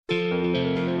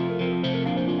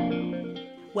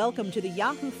Welcome to the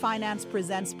Yahoo Finance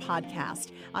Presents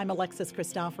podcast. I'm Alexis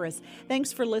Christoforous.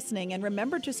 Thanks for listening, and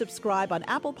remember to subscribe on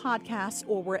Apple Podcasts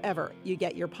or wherever you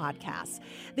get your podcasts.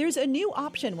 There's a new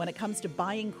option when it comes to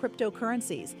buying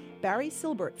cryptocurrencies. Barry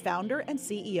Silbert, founder and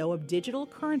CEO of Digital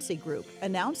Currency Group,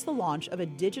 announced the launch of a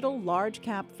digital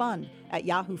large-cap fund at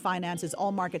Yahoo Finance's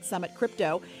All-Market Summit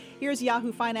Crypto. Here's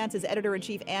Yahoo Finance's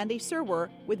editor-in-chief Andy Serwer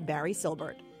with Barry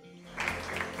Silbert.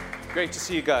 Great to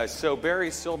see you guys. So Barry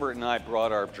Silbert and I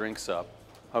brought our drinks up.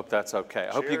 Hope that's okay.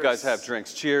 I hope you guys have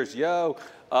drinks. Cheers, yo.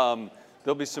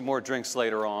 There'll be some more drinks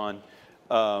later on.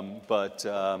 But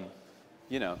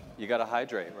you know, you got to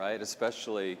hydrate, right?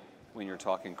 Especially when you're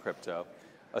talking crypto.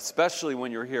 Especially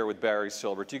when you're here with Barry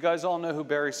Silbert. Do you guys all know who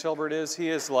Barry Silbert is? He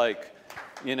is like,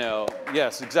 you know,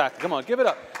 yes, exactly. Come on, give it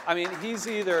up. I mean, he's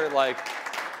either like,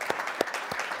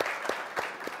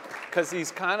 because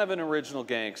he's kind of an original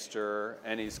gangster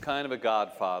and he's kind of a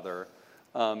godfather.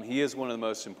 He is one of the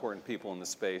most important people in the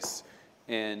space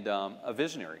and a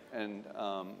visionary. And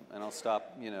I'll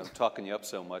stop, you know, talking you up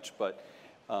so much, but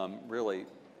really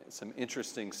some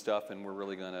interesting stuff, and we're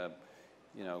really going to,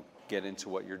 you know, get into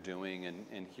what you're doing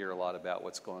and hear a lot about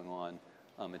what's going on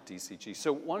at DCG.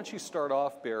 So why don't you start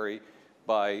off, Barry,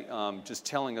 by just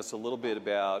telling us a little bit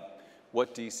about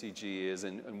what DCG is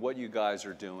and what you guys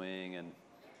are doing and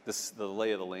the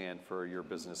lay of the land for your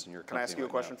business and your company. Can I ask you a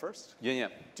question first? Yeah.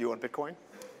 Do you own Bitcoin?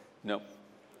 No.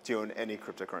 Do you own any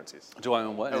cryptocurrencies? Do I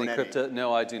own what? Any crypto?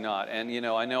 No, I do not. And you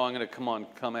know, I know I'm going to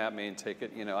come at me and take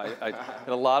it. You know, I get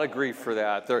a lot of grief for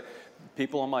that.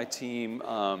 People on my team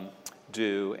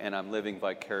do, and I'm living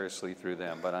vicariously through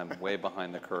them, but I'm way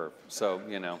behind the curve. So,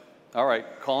 you know, all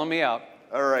right, calling me out.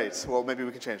 All right, well, maybe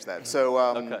we can change that. So,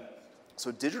 okay. So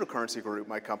Digital Currency Group,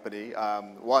 my company,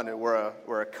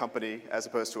 we're a company as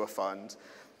opposed to a fund.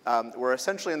 We're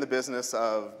essentially in the business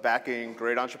of backing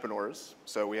great entrepreneurs.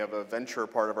 So we have a venture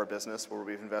part of our business where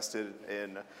we've invested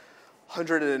in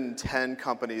 110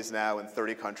 companies now in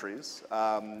 30 countries.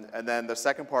 And then the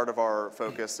second part of our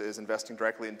focus is investing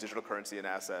directly in digital currency and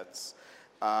assets,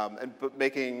 but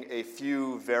making a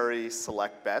few very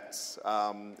select bets.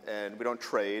 And we don't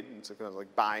trade, it's kind of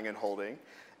like buying and holding.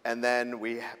 And then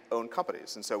we own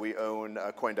companies. And so we own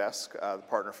CoinDesk, the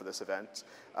partner for this event.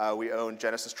 We own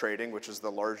Genesis Trading, which is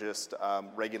the largest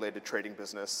regulated trading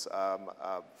business,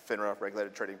 FINRA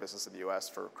regulated trading business in the US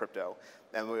for crypto.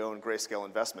 And we own Grayscale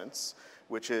Investments,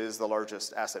 which is the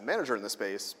largest asset manager in the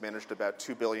space, managed about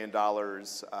 $2 billion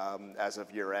as of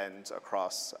year end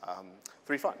across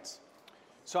 3 funds.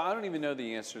 So I don't even know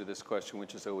the answer to this question,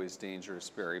 which is always dangerous,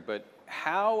 Barry, but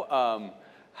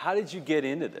how did you get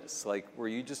into this? Like, were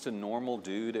you just a normal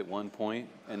dude at one point,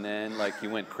 and then like you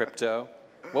went crypto?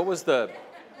 What was the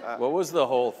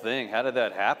whole thing? How did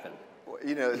that happen?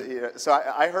 You know, so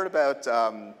I heard about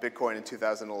Bitcoin in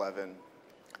 2011,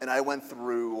 and I went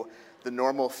through the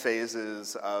normal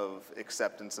phases of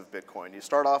acceptance of Bitcoin. You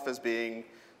start off as being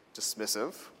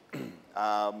dismissive,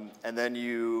 and then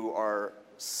you are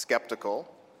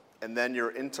skeptical, and then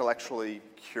you're intellectually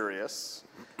curious,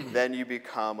 then you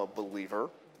become a believer,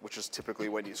 which is typically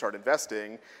when you start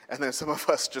investing, and then some of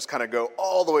us just kind of go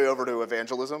all the way over to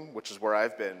evangelism, which is where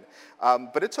I've been.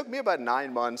 But it took me about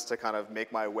 9 months to kind of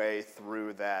make my way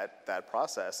through that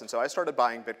process. And so I started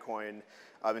buying Bitcoin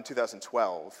in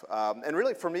 2012. And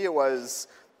really, for me, it was,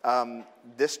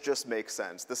 this just makes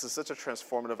sense. This is such a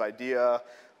transformative idea.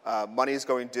 Money's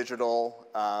going digital,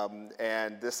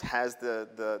 and this has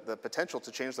the potential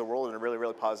to change the world in a really,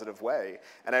 really positive way.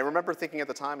 And I remember thinking at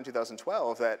the time in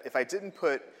 2012 that if I didn't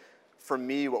put, for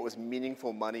me, what was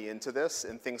meaningful money into this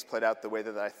and things played out the way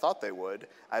that I thought they would,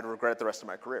 I'd regret it the rest of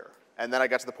my career. And then I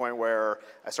got to the point where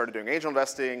I started doing angel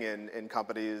investing in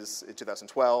companies in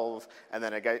 2012, and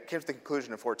then I came to the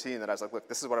conclusion in 2014 that I was like, look,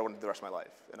 this is what I want to do the rest of my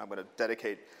life, and I'm going to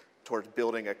dedicate towards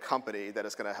building a company that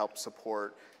is going to help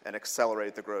support and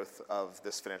accelerate the growth of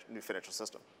this new financial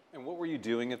system. And what were you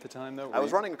doing at the time, though? I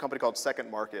was running a company called Second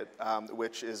Market,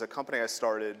 which is a company I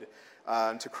started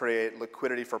to create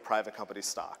liquidity for private company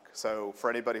stock. So for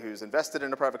anybody who's invested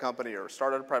in a private company or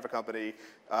started a private company,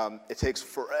 it takes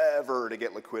forever to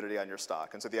get liquidity on your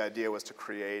stock. And so the idea was to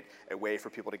create a way for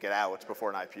people to get out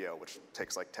before an IPO, which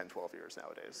takes like 10, 12 years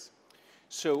nowadays.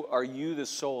 So are you the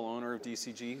sole owner of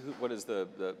DCG? What is the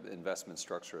investment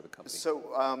structure of the company?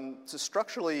 So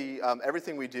structurally,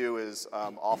 everything we do is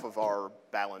off of our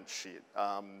balance sheet.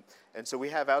 And so we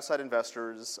have outside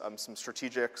investors, some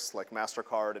strategics like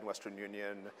MasterCard and Western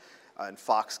Union, and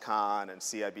Foxconn and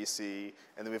CIBC.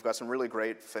 And then we've got some really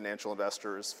great financial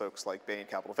investors, folks like Bain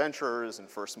Capital Ventures and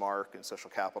First Mark and Social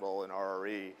Capital and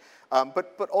RRE.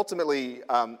 But ultimately,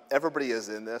 everybody is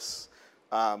in this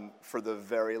for the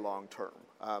very long term.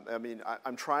 I mean,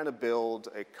 I'm trying to build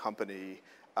a company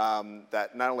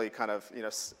that not only kind of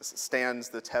stands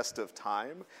the test of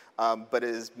time, but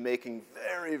is making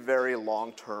very, very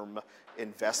long-term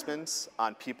investments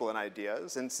on people and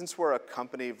ideas. And since we're a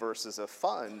company versus a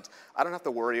fund, I don't have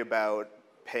to worry about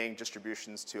paying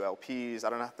distributions to LPs. I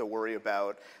don't have to worry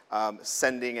about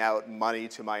sending out money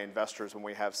to my investors when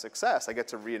we have success. I get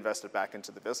to reinvest it back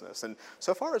into the business. And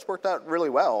so far, it's worked out really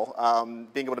well,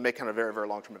 being able to make kind of very, very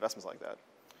long-term investments like that.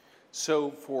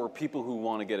 So for people who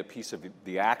want to get a piece of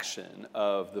the action,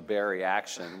 of the Barry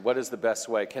action, what is the best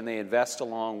way? Can they invest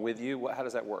along with you? How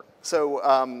does that work? So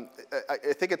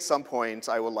I think at some point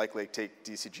I will likely take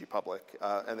DCG public.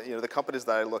 And the companies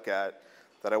that I look at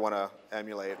that I want to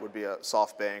emulate would be a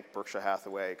SoftBank, Berkshire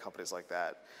Hathaway, companies like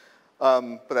that.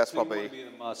 But that's probably... You want to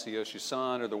be the Masayoshi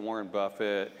Son or the Warren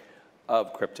Buffett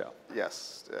of crypto?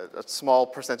 Yes, a small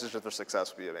percentage of their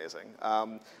success would be amazing.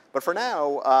 But for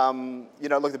now,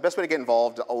 look, the best way to get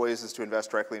involved always is to invest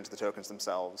directly into the tokens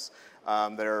themselves.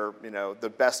 They're,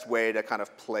 the best way to kind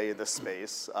of play the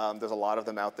space. There's a lot of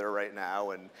them out there right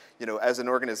now, and as an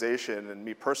organization, and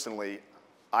me personally,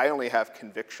 I only have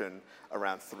conviction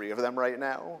around 3 of them right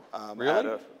now.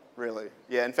 Really? Really,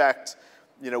 yeah. In fact,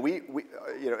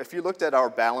 if you looked at our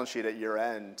balance sheet at year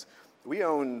end, we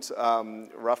owned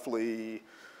roughly,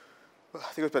 I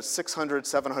think it was about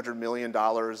 $600–700 million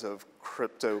of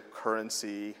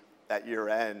cryptocurrency at year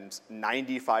end.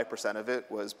 95% of it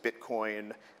was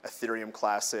Bitcoin, Ethereum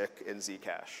Classic, and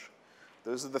Zcash.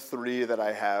 Those are the 3 that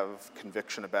I have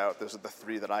conviction about. Those are the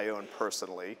 3 that I own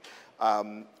personally.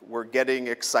 We're getting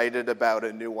excited about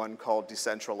a new one called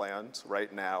Decentraland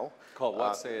right now. Called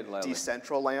what? Say it loudly.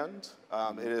 Decentraland.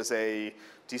 It is a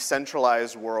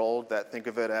decentralized world that, think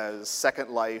of it as Second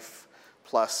Life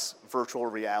plus virtual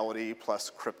reality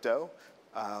plus crypto.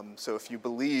 So if you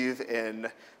believe in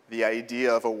the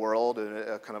idea of a world,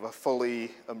 a kind of a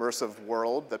fully immersive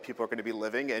world that people are going to be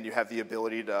living, and you have the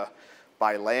ability to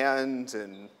buy land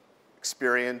and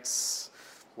experience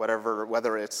whatever,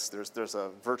 whether it's there's a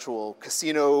virtual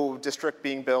casino district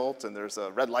being built and there's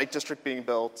a red light district being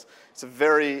built. It's a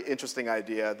very interesting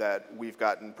idea that we've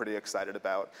gotten pretty excited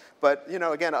about. But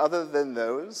again, other than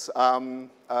those, I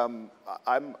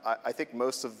think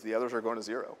most of the others are going to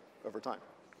zero over time.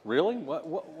 Really?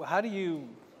 How do you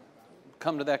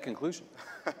come to that conclusion?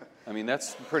 I mean,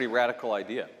 that's a pretty radical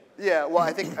idea. Yeah. Well,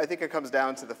 I think it comes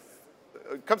down to the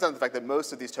fact that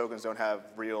most of these tokens don't have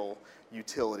real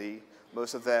utility.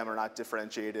 Most of them are not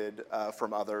differentiated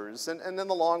from others. And in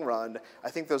the long run, I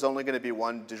think there's only going to be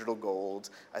one digital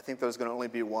gold. I think there's going to only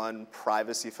be one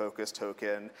privacy-focused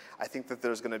token. I think that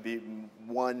there's going to be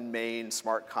one main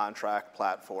smart contract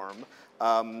platform.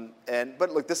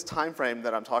 But look, this time frame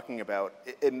that I'm talking about,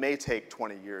 it may take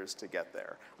 20 years to get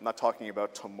there. I'm not talking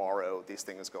about tomorrow these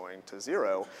things going to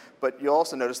zero. But you'll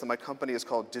also notice that my company is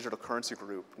called Digital Currency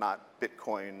Group, not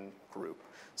Bitcoin Group.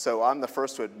 So I'm the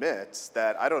first to admit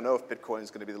that I don't know if Bitcoin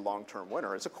is going to be the long-term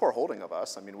winner. It's a core holding of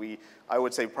us. I mean, I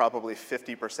would say probably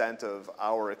 50% of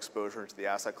our exposure to the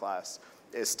asset class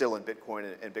is still in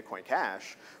Bitcoin and Bitcoin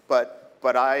Cash. But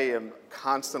I am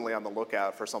constantly on the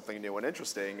lookout for something new and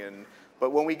interesting.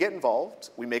 But when we get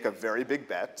involved, we make a very big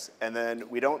bet, and then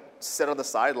we don't sit on the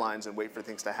sidelines and wait for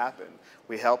things to happen.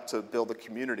 We help to build a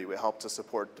community. We help to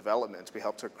support development. We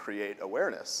help to create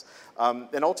awareness.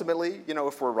 And ultimately,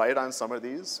 if we're right on some of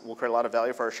these, we'll create a lot of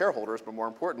value for our shareholders, but more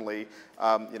importantly,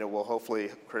 we'll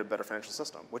hopefully create a better financial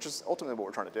system, which is ultimately what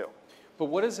we're trying to do. But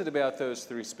what is it about those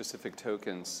 3 specific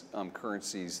tokens,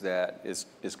 currencies, that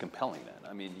is compelling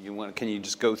then? I mean, can you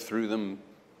just go through them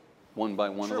one by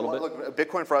one? Sure. A little bit? Look,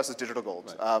 Bitcoin for us is digital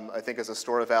gold. Right. I think as a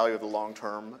store of value of the long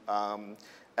term,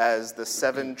 as the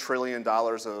 $7 trillion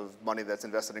of money that's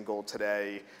invested in gold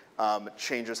today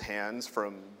changes hands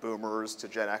from boomers to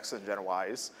Gen X and Gen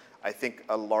Ys, I think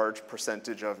a large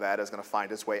percentage of that is going to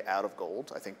find its way out of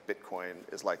gold. I think Bitcoin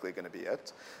is likely going to be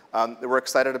it. We're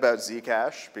excited about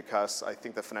Zcash because I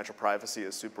think that financial privacy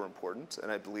is super important,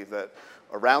 and I believe that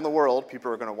around the world,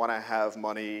 people are going to want to have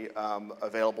money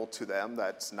available to them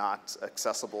that's not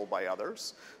accessible by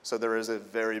others. So there is a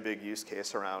very big use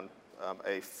case around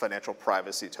a financial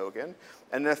privacy token.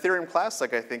 And an Ethereum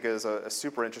Classic, I think, is a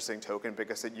super interesting token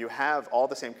because you have all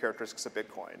the same characteristics of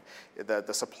Bitcoin.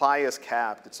 The supply is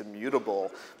capped, it's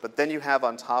immutable, but then you have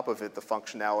on top of it the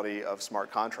functionality of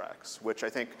smart contracts, which I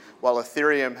think, while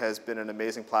Ethereum has been an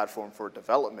amazing platform for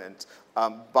development,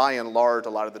 by and large, a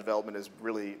lot of the development has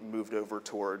really moved over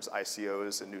towards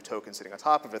ICOs and new tokens sitting on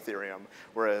top of Ethereum,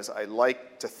 whereas I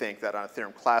like to think that on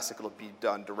Ethereum Classic, it'll be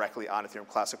done directly on Ethereum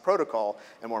Classic protocol,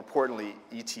 and more importantly,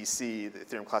 ETC, the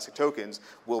Ethereum Classic tokens,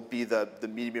 will be the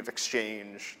medium of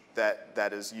exchange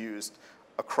that is used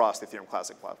across the Ethereum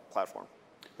Classic platform.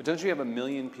 But don't you have 1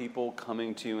 million people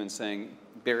coming to you and saying,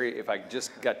 Barry, if I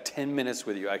just got 10 minutes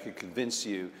with you, I could convince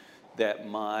you that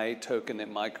my token, that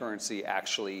my currency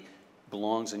actually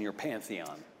belongs in your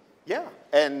pantheon? Yeah,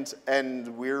 and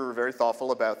we're very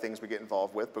thoughtful about things we get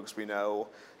involved with because we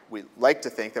like to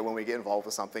think that when we get involved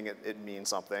with something, it means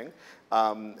something.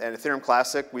 And Ethereum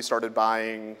Classic, we started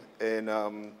buying in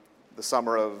the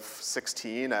summer of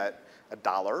 16 at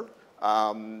 $1.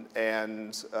 And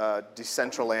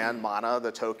Decentraland Mana,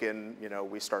 the token,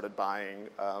 we started buying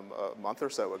a month or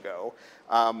so ago.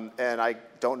 And I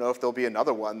don't know if there'll be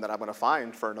another one that I'm going to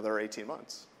find for another 18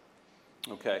 months.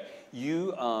 Okay.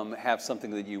 You have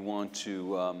something that you want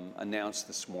to announce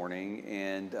this morning,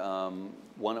 and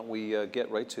why don't we get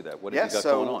right to that? What have you got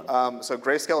going on? So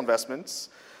Grayscale Investments,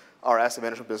 our asset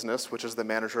management business, which is the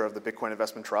manager of the Bitcoin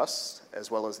Investment Trust,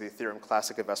 as well as the Ethereum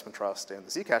Classic Investment Trust and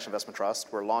the Zcash Investment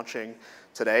Trust, we're launching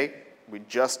today. We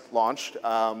just launched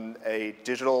a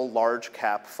digital large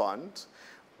cap fund,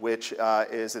 which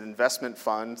is an investment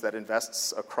fund that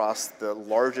invests across the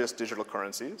largest digital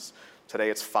currencies. Today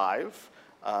it's 5.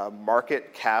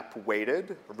 Market cap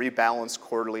weighted, rebalanced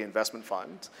quarterly investment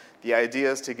fund. The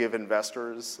idea is to give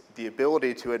investors the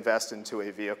ability to invest into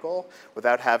a vehicle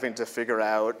without having to figure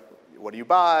out what do you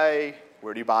buy,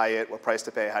 where do you buy it, what price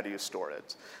to pay, how do you store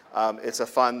it. It's a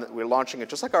fund that we're launching it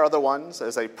just like our other ones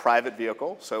as a private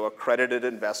vehicle, so accredited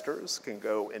investors can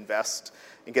go invest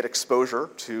and get exposure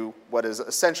to what is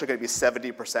essentially going to be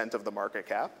 70% of the market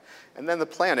cap. And then the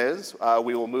plan is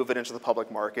we will move it into the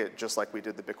public market just like we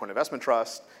did the Bitcoin Investment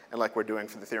Trust and like we're doing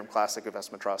for the Ethereum Classic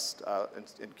Investment Trust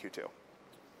in Q2.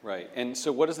 Right. And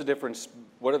so what is the difference,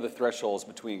 what are the thresholds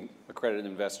between accredited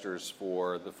investors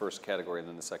for the first category and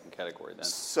then the second category then?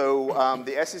 So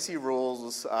the SEC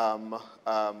rules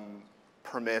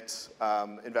permit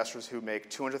investors who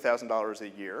make $200,000 a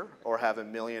year or have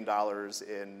 $1 million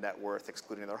in net worth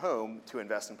excluding their home to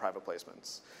invest in private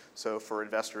placements. So for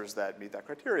investors that meet that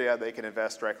criteria, they can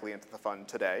invest directly into the fund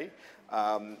today.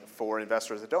 For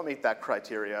investors that don't meet that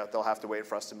criteria, they'll have to wait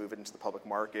for us to move it into the public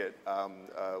market,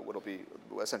 what'll be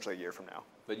essentially a year from now.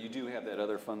 But you do have that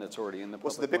other fund that's already in the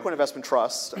public Well, so the Bitcoin Investment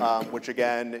Trust, which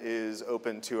again is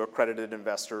open to accredited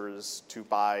investors to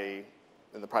buy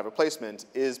in the private placement,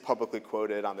 is publicly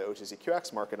quoted on the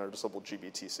OTCQX market under the symbol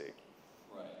GBTC.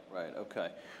 Right,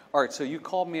 okay. All right, so you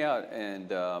called me out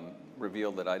and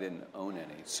revealed that I didn't own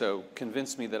any. So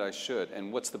convince me that I should.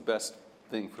 And what's the best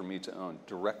thing for me to own?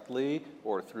 Directly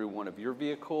or through one of your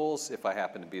vehicles, if I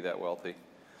happen to be that wealthy?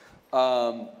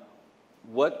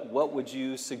 What would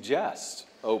you suggest?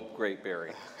 Oh, great,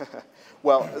 Barry.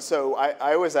 Well, so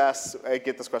I always ask, I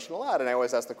get this question a lot, and I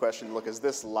always ask the question, look, is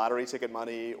this lottery ticket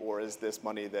money or is this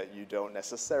money that you don't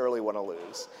necessarily want to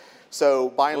lose? So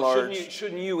by and large...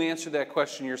 Shouldn't you answer that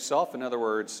question yourself? In other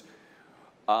words,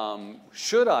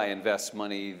 should I invest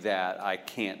money that I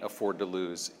can't afford to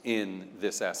lose in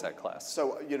this asset class?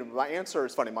 So, my answer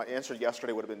is funny. My answer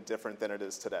yesterday would have been different than it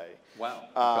is today.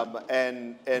 Wow.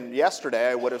 And yesterday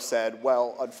I would have said,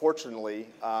 well, unfortunately,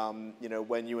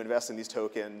 when you invest in these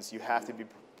tokens, you have to be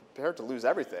prepared to lose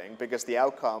everything because the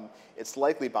outcome, it's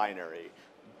likely binary.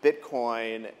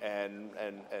 Bitcoin and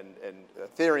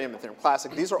Ethereum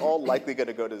Classic, these are all likely going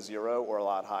to go to 0 or a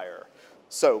lot higher.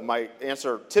 So my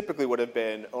answer typically would have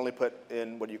been only put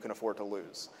in what you can afford to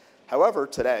lose. However,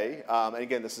 today, and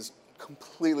again, this is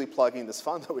completely plugging this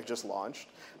fund that we just launched,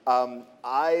 I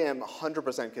am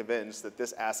 100% convinced that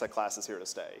this asset class is here to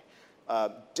stay.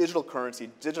 Digital currency,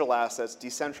 digital assets,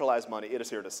 decentralized money, it is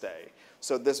here to stay.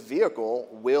 So this vehicle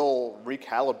will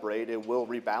recalibrate, it will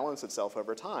rebalance itself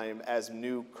over time as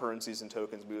new currencies and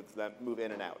tokens move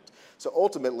in and out. So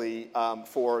ultimately,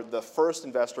 for the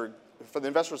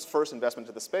investor's first investment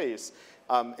to the space,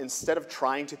 instead of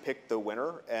trying to pick the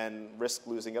winner and risk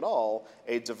losing it all,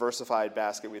 a diversified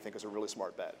basket we think is a really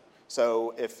smart bet.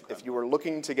 So if you were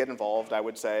looking to get involved, I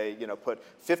would say put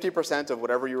 50% of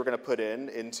whatever you were going to put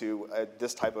into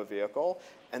this type of vehicle,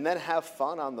 and then have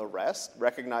fun on the rest,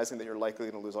 recognizing that you're likely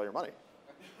going to lose all your money.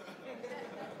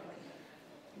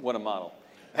 What a model.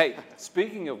 Hey,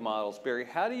 speaking of models, Barry,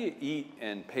 how do you eat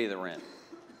and pay the rent?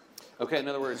 Okay, in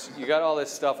other words, you got all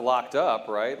this stuff locked up,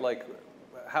 right? Like,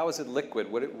 how is it liquid?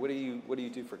 What do you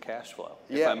do for cash flow?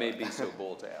 If I may be so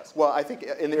bold to ask. Well, I think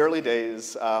in the early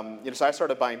days, so I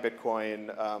started buying Bitcoin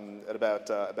at about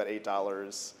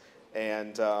 $8,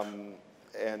 and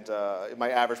my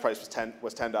average price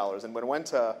was $10. And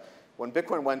when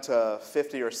Bitcoin went to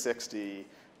 50 or 60,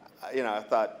 I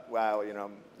thought, wow,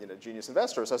 I'm a genius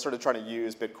investor. So I started trying to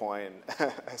use Bitcoin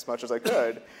as much as I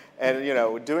could, and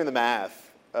doing the math.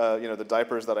 the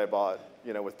diapers that I bought,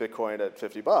 with Bitcoin at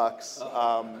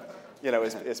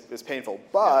 $50, is painful.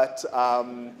 But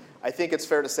I think it's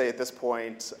fair to say at this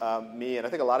point, me and I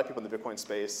think a lot of people in the Bitcoin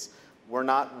space, we're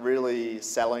not really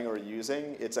selling or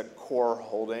using. It's a core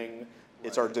holding.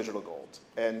 It's our digital gold.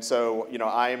 And so,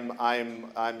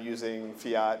 I'm using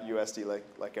fiat USD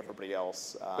like everybody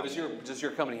else. But does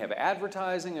your company have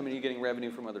advertising? I mean, are you getting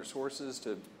revenue from other sources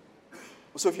to?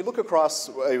 So if you look across,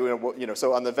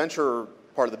 so on the venture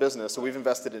part of the business, so we've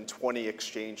invested in 20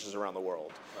 exchanges around the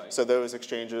world. Right. So those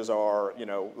exchanges are,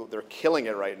 they're killing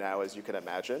it right now, as you can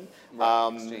imagine.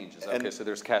 Right. Exchanges. Okay, so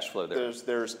there's cash flow there.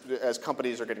 There's as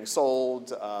companies are getting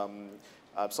sold,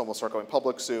 some will start going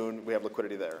public soon. We have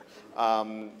liquidity there.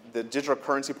 The digital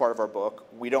currency part of our book,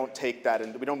 we don't take that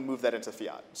and we don't move that into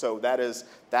fiat. So that is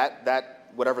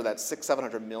whatever that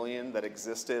 $700 million that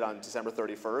existed on December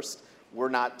 31st. We're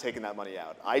not taking that money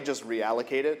out. I just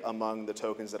reallocate it among the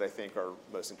tokens that I think are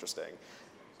most interesting.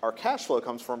 Our cash flow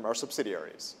comes from our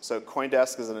subsidiaries. So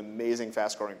CoinDesk is an amazing,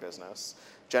 fast-growing business.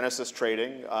 Genesis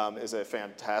Trading is a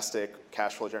fantastic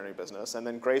cash flow generating business. And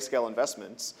then Grayscale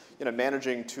Investments,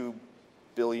 managing $2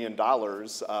 billion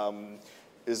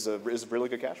is really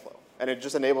good cash flow. And it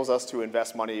just enables us to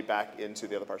invest money back into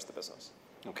the other parts of the business.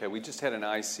 Okay, we just had an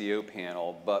ICO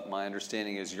panel, but my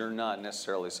understanding is you're not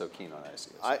necessarily so keen on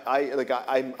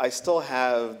ICOs. I still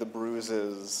have the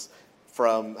bruises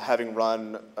from having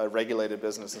run a regulated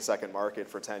business in second market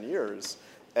for 10 years,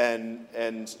 and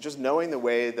just knowing the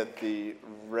way that the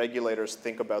regulators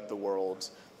think about the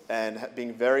world, and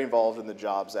being very involved in the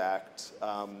Jobs Act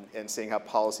and seeing how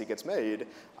policy gets made,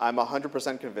 I'm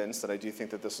 100% convinced, and I do think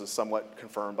that this is somewhat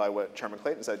confirmed by what Chairman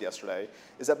Clayton said yesterday,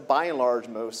 is that by and large,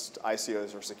 most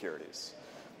ICOs are securities.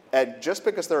 And just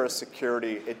because they're a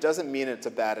security, it doesn't mean it's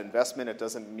a bad investment. It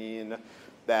doesn't mean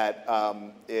that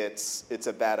it's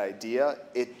a bad idea.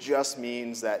 It just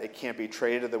means that it can't be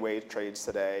traded the way it trades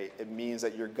today. It means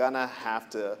that you're gonna have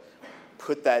to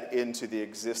put that into the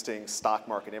existing stock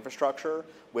market infrastructure,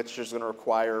 which is going to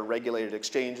require regulated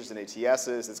exchanges and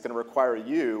ATSs. It's going to require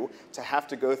you to have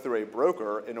to go through a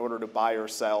broker in order to buy or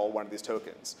sell one of these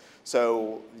tokens.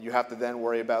 So you have to then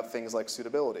worry about things like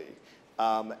suitability.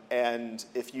 And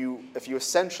if you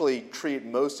essentially treat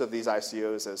most of these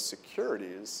ICOs as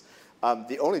securities,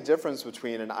 the only difference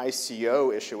between an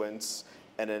ICO issuance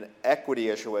and an equity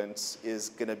issuance is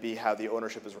going to be how the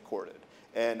ownership is recorded.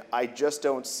 And I just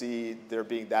don't see there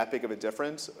being that big of a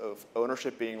difference of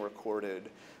ownership being recorded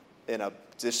in a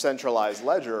decentralized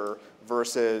ledger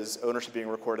versus ownership being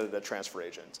recorded at a transfer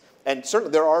agent. And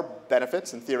certainly there are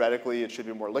benefits, and theoretically it should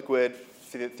be more liquid,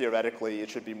 theoretically it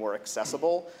should be more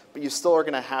accessible, but you still are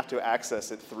going to have to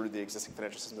access it through the existing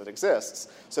financial system that exists.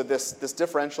 So this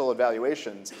differential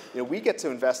evaluations, we get to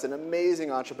invest in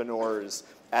amazing entrepreneurs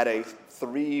at a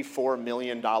 $3-4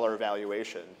 million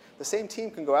valuation. The same team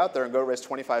can go out there and go raise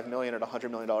 $25 million at a $100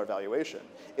 million valuation.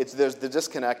 The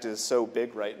disconnect is so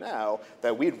big right now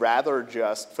that we'd rather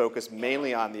just focus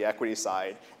mainly on the equity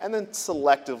side and then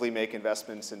selectively make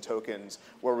investments in tokens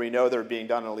where we know they're being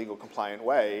done in a legal compliant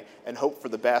way and hope for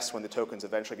the best when the tokens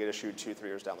eventually get issued 2-3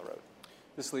 years down the road.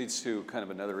 This leads to kind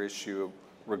of another issue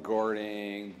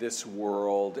regarding this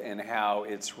world and how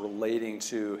it's relating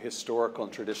to historical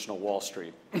and traditional Wall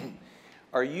Street.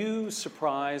 Are you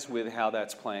surprised with how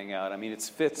that's playing out? I mean, it's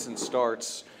fits and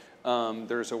starts.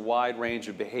 There's a wide range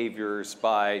of behaviors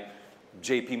by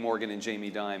J.P. Morgan and Jamie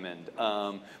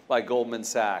Dimon, by Goldman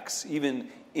Sachs, even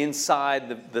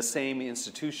inside the same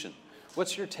institution.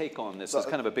 What's your take on this? It's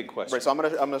kind of a big question. Right. So I'm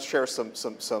gonna share some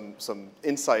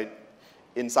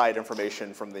inside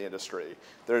information from the industry.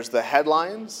 There's the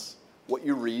headlines, what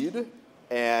you read,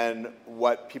 and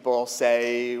what people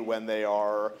say when they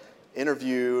are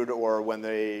interviewed or when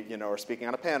they are speaking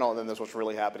on a panel, and then there's what's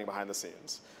really happening behind the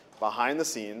scenes. Behind the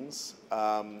scenes,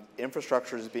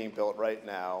 infrastructure is being built right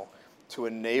now to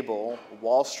enable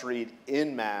Wall Street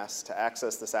en masse to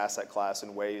access this asset class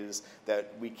in ways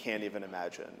that we can't even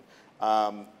imagine.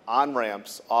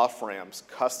 On-ramps, off-ramps,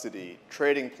 custody,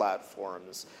 trading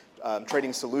platforms,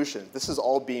 trading solutions. This is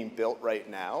all being built right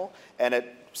now, and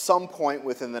at some point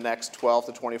within the next 12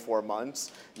 to 24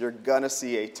 months, you're gonna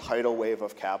see a tidal wave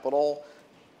of capital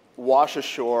wash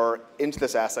ashore into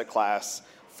this asset class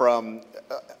from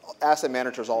asset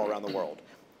managers all around the world.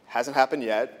 Hasn't happened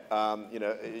yet.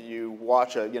 You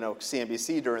watch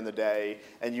CNBC during the day,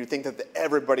 and you think that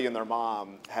everybody and their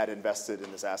mom had invested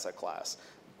in this asset class.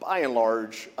 By and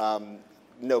large,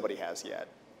 nobody has yet.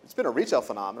 It's been a retail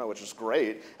phenomenon, which is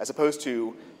great, as opposed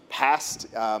to past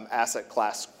asset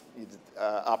class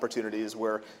opportunities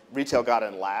where retail got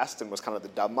in last and was kind of the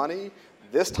dumb money.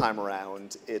 This time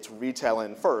around, it's retail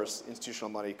in first, institutional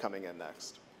money coming in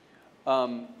next.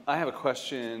 I have a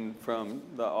question from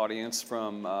the audience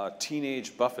from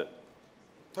Teenage Buffett.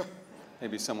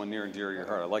 Maybe someone near and dear to your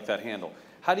heart. I like that handle.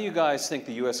 How do you guys think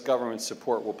the U.S. government's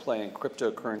support will play in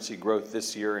cryptocurrency growth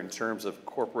this year in terms of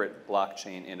corporate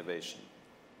blockchain innovation?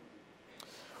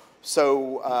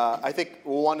 So I think,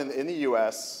 one, in the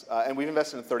U.S., and we've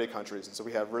invested in 30 countries, and so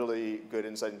we have really good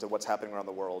insight into what's happening around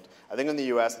the world. I think in the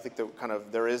U.S., I think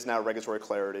that there is now regulatory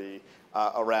clarity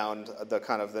around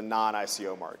the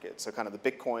non-ICO market. So kind of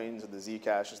the Bitcoins and the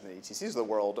Zcashes and the ETCs of the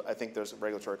world, I think there's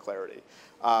regulatory clarity.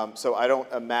 So I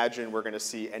don't imagine we're going to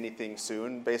see anything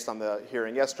soon. Based on the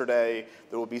hearing yesterday,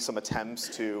 there will be some attempts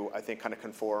to, I think, kind of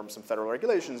conform some federal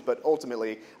regulations, but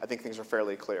ultimately, I think things are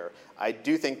fairly clear. I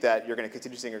do think that you're going to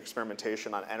continue seeing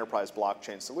experimentation on enterprise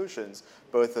blockchain solutions,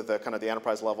 both at the kind of the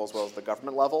enterprise level as well as the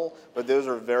government level, but those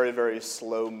are very, very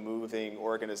slow-moving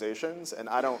organizations, and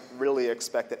I don't really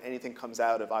expect that anything comes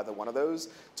out of either one of those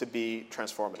to be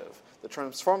transformative. The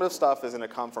transformative stuff is going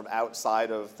to come from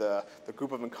outside of the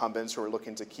group of incumbents who are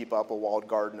looking to keep up a walled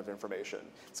garden of information.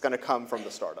 It's going to come from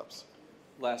the startups.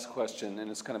 Last question, and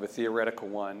it's kind of a theoretical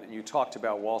one. You talked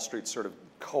about Wall Street sort of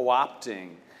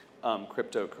co-opting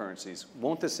cryptocurrencies.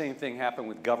 Won't the same thing happen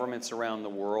with governments around the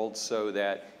world so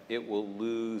that it will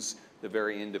lose the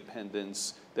very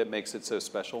independence that makes it so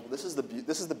special? This is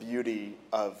the beauty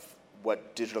of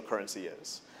what digital currency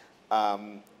is.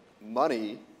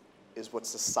 Money is what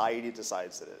society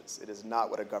decides it is. It is not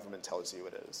what a government tells you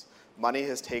it is. Money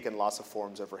has taken lots of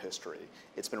forms over history.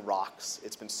 It's been rocks,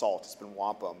 it's been salt, it's been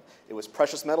wampum. It was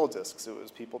precious metal discs, it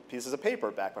was pieces of paper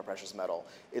backed by precious metal.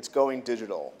 It's going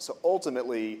digital. So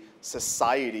ultimately,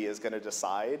 society is going to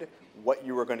decide what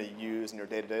you are going to use in your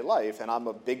day-to-day life. And I'm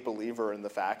a big believer in the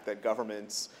fact that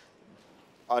governments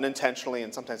unintentionally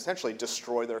and sometimes intentionally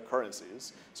destroy their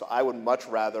currencies. So I would much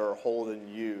rather hold and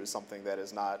use something that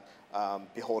is not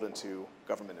beholden to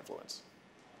government influence.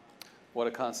 What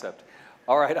a concept.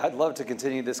 All right, I'd love to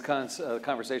continue this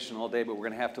conversation all day, but we're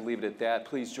going to have to leave it at that.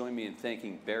 Please join me in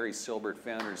thanking Barry Silbert,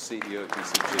 founder and CEO of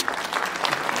TCG.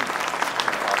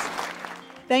 Awesome.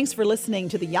 Thanks for listening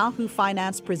to the Yahoo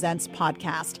Finance Presents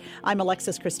podcast. I'm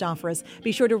Alexis Christoforous.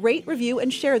 Be sure to rate, review,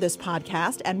 and share this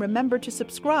podcast, and remember to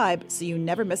subscribe so you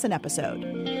never miss an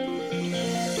episode.